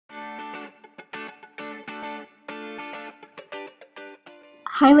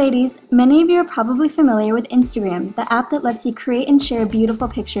Hi ladies, many of you are probably familiar with Instagram, the app that lets you create and share beautiful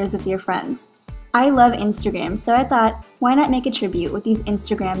pictures with your friends. I love Instagram, so I thought, why not make a tribute with these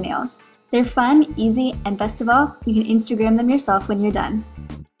Instagram nails? They're fun, easy, and best of all, you can Instagram them yourself when you're done.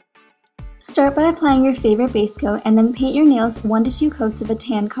 Start by applying your favorite base coat and then paint your nails 1 to 2 coats of a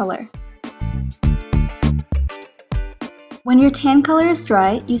tan color. When your tan color is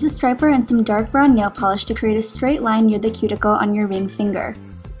dry, use a striper and some dark brown nail polish to create a straight line near the cuticle on your ring finger.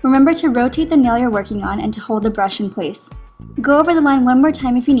 Remember to rotate the nail you're working on and to hold the brush in place. Go over the line one more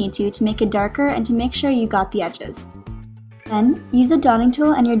time if you need to make it darker and to make sure you got the edges. Then, use a dotting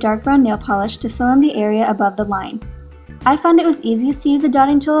tool and your dark brown nail polish to fill in the area above the line. I found it was easiest to use a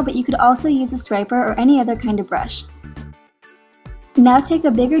dotting tool, but you could also use a striper or any other kind of brush. Now take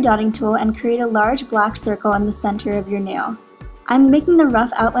a bigger dotting tool and create a large black circle in the center of your nail. I'm making the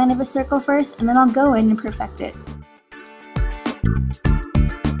rough outline of a circle first, and then I'll go in and perfect it.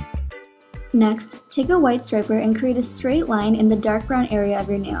 Next, take a white striper and create a straight line in the dark brown area of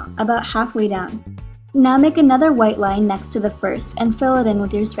your nail, about halfway down. Now make another white line next to the first and fill it in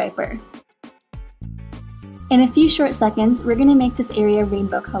with your striper. In a few short seconds, we're going to make this area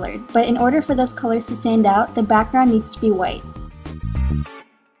rainbow colored, but in order for those colors to stand out, the background needs to be white.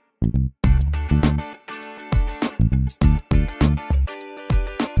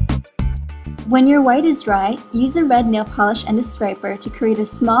 When your white is dry, use a red nail polish and a striper to create a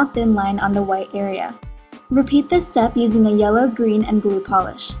small thin line on the white area. Repeat this step using a yellow, green, and blue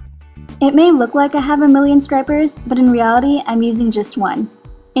polish. It may look like I have a million stripers, but in reality, I'm using just one.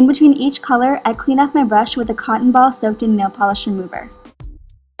 In between each color, I clean off my brush with a cotton ball soaked in nail polish remover.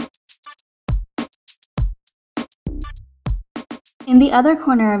 In the other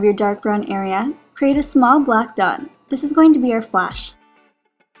corner of your dark brown area, create a small black dot. This is going to be our flash.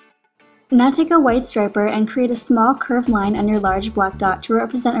 Now take a white striper and create a small curved line on your large black dot to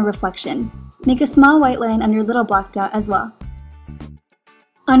represent a reflection. Make a small white line on your little black dot as well.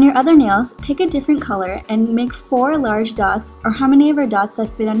 On your other nails, pick a different color and make 4 large dots, or how many of our dots that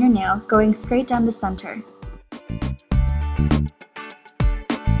fit on your nail, going straight down the center.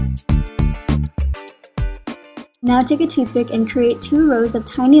 Now take a toothpick and create 2 rows of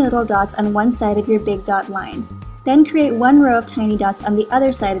tiny little dots on one side of your big dot line. Then create 1 row of tiny dots on the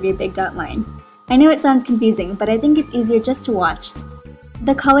other side of your big dot line. I know it sounds confusing, but I think it's easier just to watch.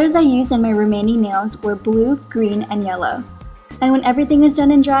 The colors I used on my remaining nails were blue, green, and yellow. And when everything is done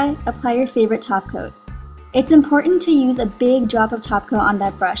and dry, apply your favorite top coat. It's important to use a big drop of top coat on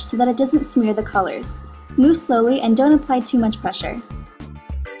that brush so that it doesn't smear the colors. Move slowly and don't apply too much pressure.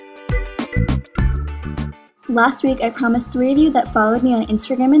 Last week, I promised 3 of you that followed me on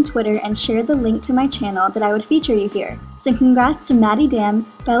Instagram and Twitter and shared the link to my channel that I would feature you here. So congrats to Maddie Dam,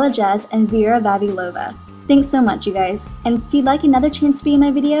 Bella Jazz, and Vera Vavilova. Thanks so much, you guys. And if you'd like another chance to be in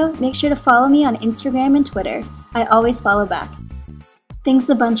my video, make sure to follow me on Instagram and Twitter. I always follow back. Thanks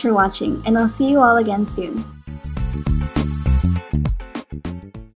a bunch for watching, and I'll see you all again soon.